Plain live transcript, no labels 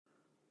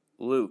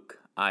Luke,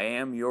 I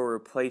am your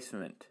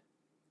replacement.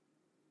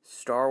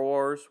 Star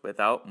Wars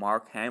without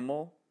Mark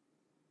Hamill?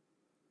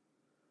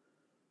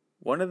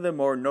 One of the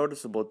more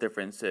noticeable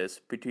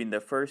differences between the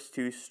first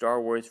two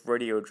Star Wars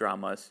radio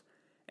dramas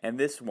and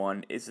this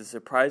one is the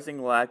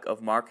surprising lack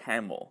of Mark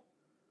Hamill.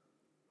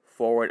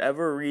 For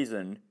whatever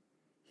reason,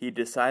 he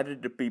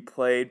decided to be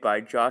played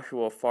by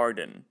Joshua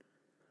Fardon.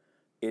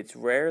 It's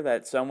rare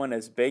that someone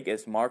as big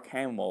as Mark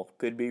Hamill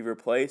could be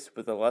replaced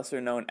with a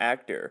lesser-known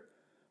actor,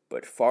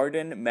 but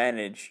Fardon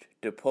managed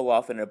to pull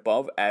off an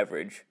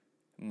above-average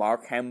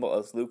Mark Hamill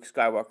as Luke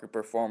Skywalker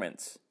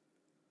performance.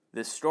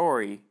 The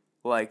story,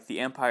 like the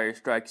Empire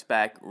Strikes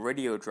Back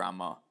radio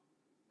drama,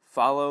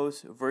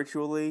 follows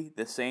virtually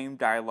the same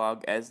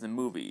dialogue as the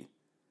movie,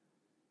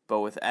 but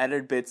with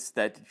added bits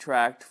that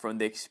detract from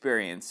the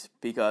experience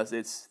because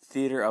it's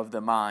theater of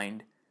the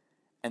mind,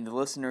 and the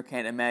listener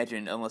can't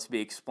imagine unless we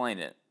explain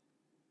it.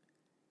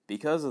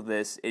 Because of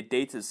this, it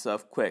dates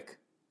itself quick,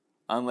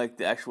 unlike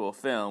the actual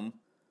film,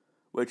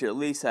 which at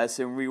least has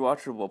some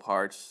re-watchable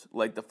parts,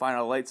 like the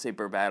final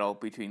lightsaber battle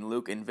between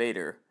Luke and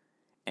Vader,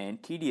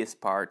 and tedious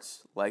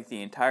parts, like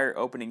the entire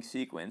opening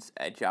sequence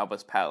at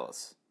Jabba's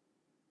palace.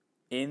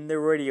 In the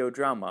radio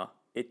drama,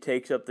 it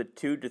takes up to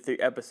 2 to 3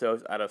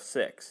 episodes out of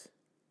 6.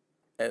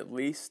 At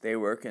least they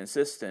were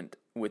consistent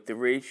with the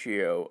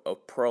ratio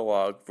of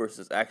prologue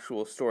versus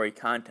actual story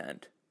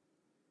content.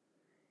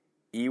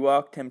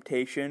 Ewok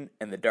temptation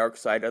and the dark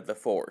side of the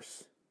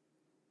Force.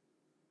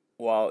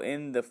 While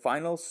in the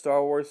final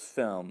Star Wars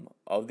film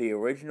of the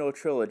original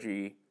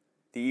trilogy,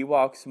 the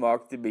Ewoks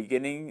marked the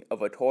beginning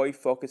of a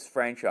toy-focused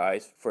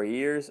franchise for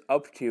years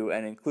up to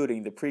and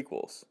including the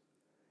prequels.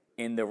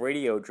 In the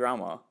radio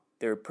drama,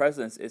 their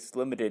presence is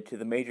limited to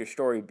the major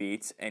story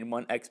beats and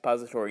one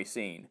expository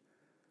scene,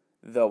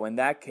 though in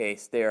that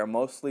case they are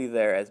mostly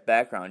there as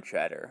background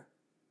chatter.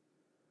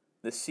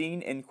 The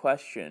scene in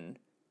question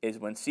is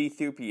when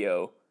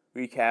C-3PO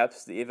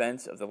recaps the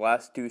events of the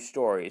last 2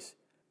 stories,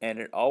 and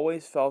it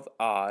always felt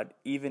odd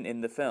even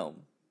in the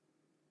film.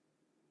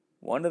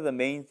 One of the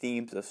main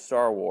themes of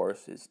Star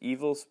Wars is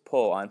evil's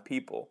pull on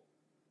people.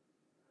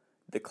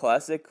 The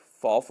classic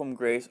fall from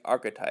grace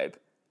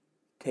archetype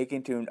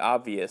taken to an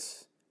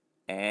obvious,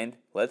 and,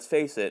 let's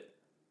face it,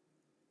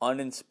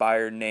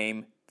 uninspired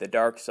name, the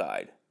dark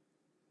side.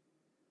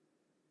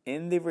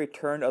 In the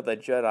Return of the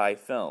Jedi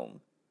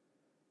film,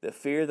 the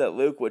fear that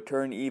Luke would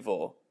turn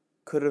evil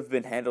could have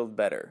been handled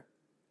better.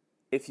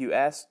 If you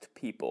asked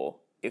people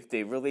if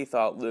they really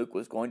thought Luke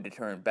was going to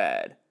turn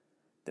bad,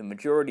 the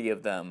majority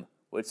of them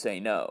would say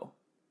no.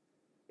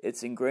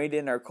 It's ingrained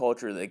in our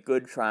culture that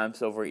good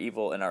triumphs over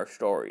evil in our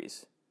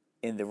stories.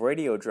 In the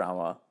radio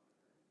drama,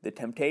 the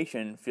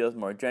temptation feels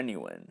more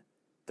genuine,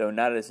 though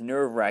not as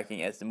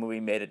nerve-wracking as the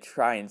movie made it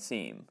try and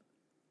seem.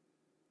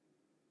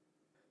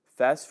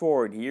 Fast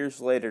forward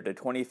years later to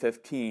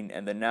 2015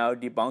 and the now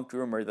debunked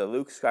rumor that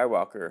Luke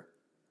Skywalker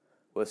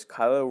was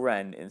Kylo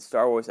Ren in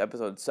Star Wars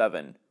Episode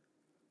 7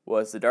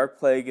 was the Dark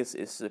Plagueis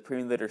is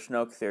Supreme Leader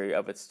Snoke theory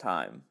of its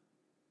time.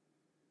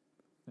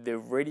 The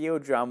radio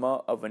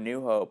drama of A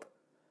New Hope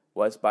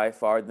was by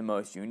far the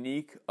most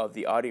unique of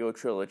the audio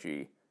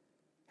trilogy,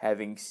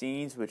 having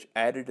scenes which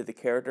added to the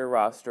character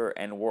roster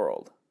and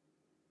world.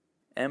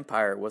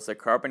 Empire was a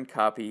carbon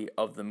copy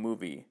of the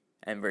movie,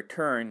 and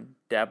Return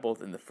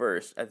dabbled in the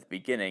first at the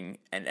beginning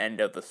and end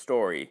of the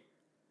story,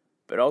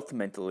 but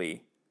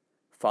ultimately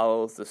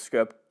follows the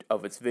script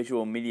of its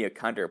visual media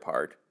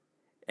counterpart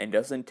and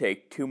doesn't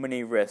take too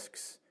many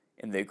risks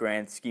in the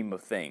grand scheme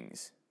of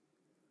things.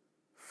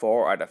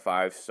 4 out of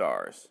 5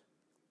 stars.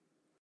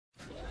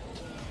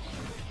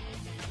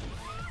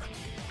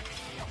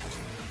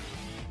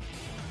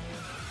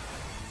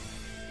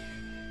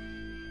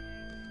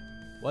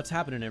 What's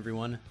happening,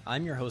 everyone?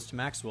 I'm your host,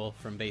 Maxwell,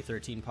 from Bay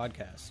 13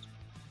 Podcast.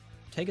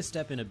 Take a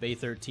step into Bay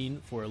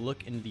 13 for a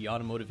look into the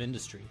automotive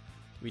industry.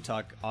 We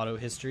talk auto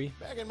history.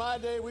 Back in my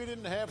day, we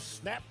didn't have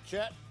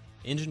Snapchat.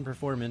 Engine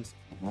performance.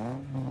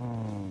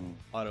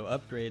 Auto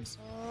upgrades.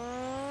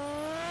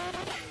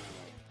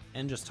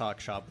 And just talk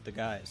shop with the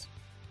guys.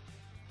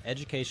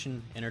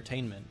 Education,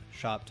 entertainment,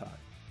 shop talk.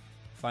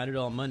 Find it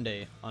all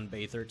Monday on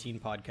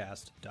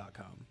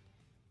bay13podcast.com.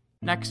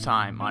 Next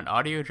time on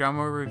Audio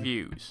Drama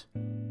Reviews.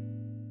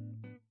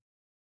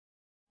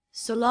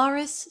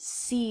 Solaris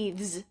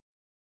Seethes.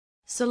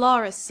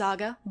 Solaris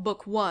Saga,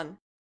 Book 1.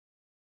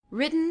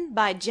 Written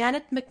by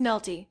Janet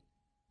McNulty.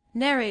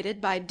 Narrated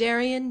by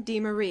Darian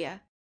DeMaria.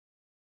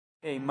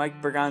 Hey,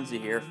 Mike Berganza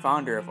here,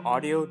 founder of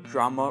Audio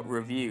Drama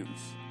Reviews.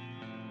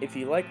 If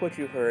you like what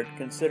you heard,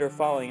 consider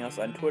following us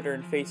on Twitter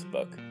and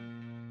Facebook,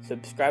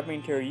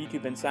 subscribing to our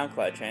YouTube and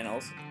SoundCloud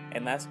channels,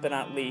 and last but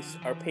not least,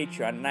 our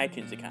Patreon and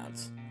iTunes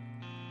accounts.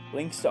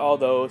 Links to all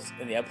those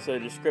in the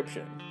episode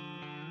description.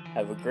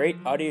 Have a great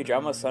Audio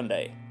Drama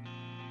Sunday.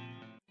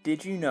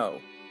 Did you know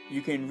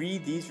you can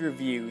read these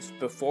reviews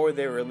before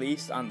they're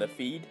released on the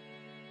feed?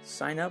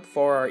 Sign up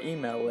for our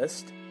email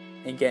list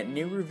and get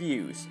new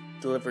reviews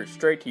delivered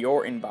straight to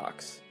your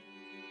inbox.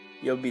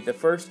 You'll be the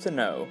first to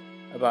know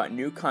about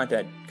new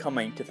content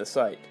coming to the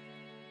site.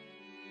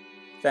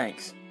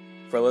 Thanks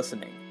for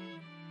listening.